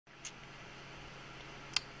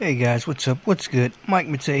Hey guys, what's up? What's good? Mike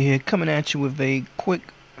Matei here, coming at you with a quick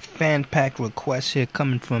fan pack request here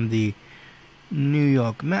coming from the New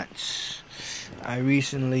York Mets. I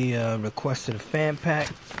recently requested a fan pack,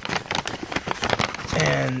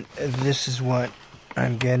 and this is what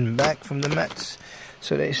I'm getting back from the Mets.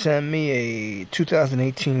 So they sent me a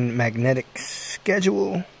 2018 magnetic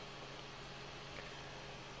schedule.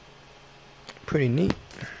 Pretty neat.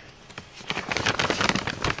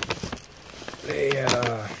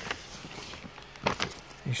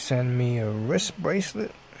 They send me a wrist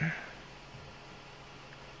bracelet, a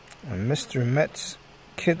Mr. Mets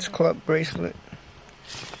Kids Club bracelet.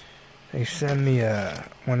 They send me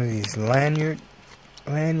one of these lanyard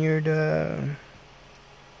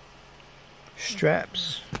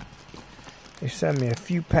straps. They send me a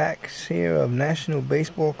few packs here of National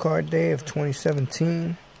Baseball Card Day of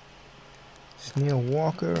 2017. It's Neil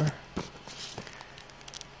Walker.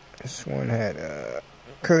 This one had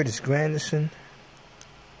Curtis Granderson.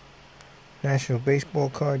 National Baseball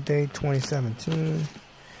Card Day 2017.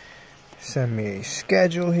 Send me a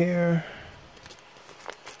schedule here.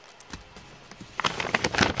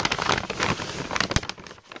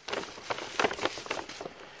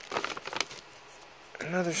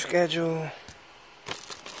 Another schedule.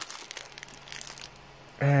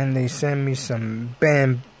 And they send me some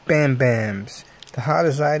Bam Bams. The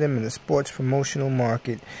hottest item in the sports promotional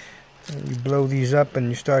market. And you blow these up and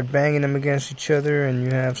you start banging them against each other and you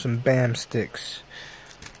have some Bam sticks.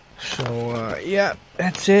 So, yeah,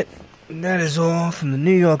 that's it. That is all from the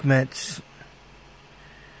New York Mets.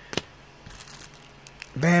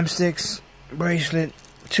 Bam sticks, bracelet,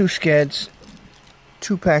 2 skeds,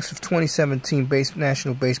 2 packs of 2017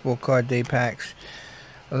 National Baseball Card Day packs,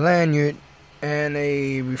 a lanyard, and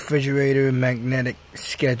a refrigerator magnetic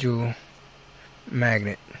schedule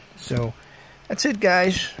magnet. So, that's it,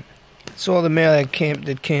 guys. That's all the mail that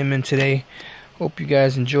came in today. Hope you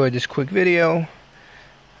guys enjoyed this quick video.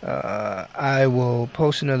 I will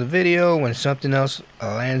post another video when something else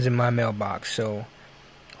lands in my mailbox. So,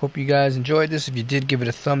 hope you guys enjoyed this. If you did, give it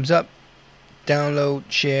a thumbs up. Download,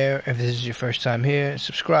 share. If this is your first time here,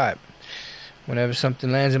 subscribe. Whenever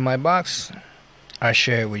something lands in my box, I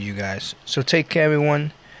share it with you guys. So, take care,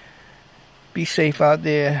 everyone. Be safe out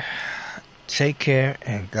there. Take care,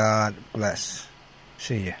 and God bless.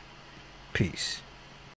 See ya. Peace.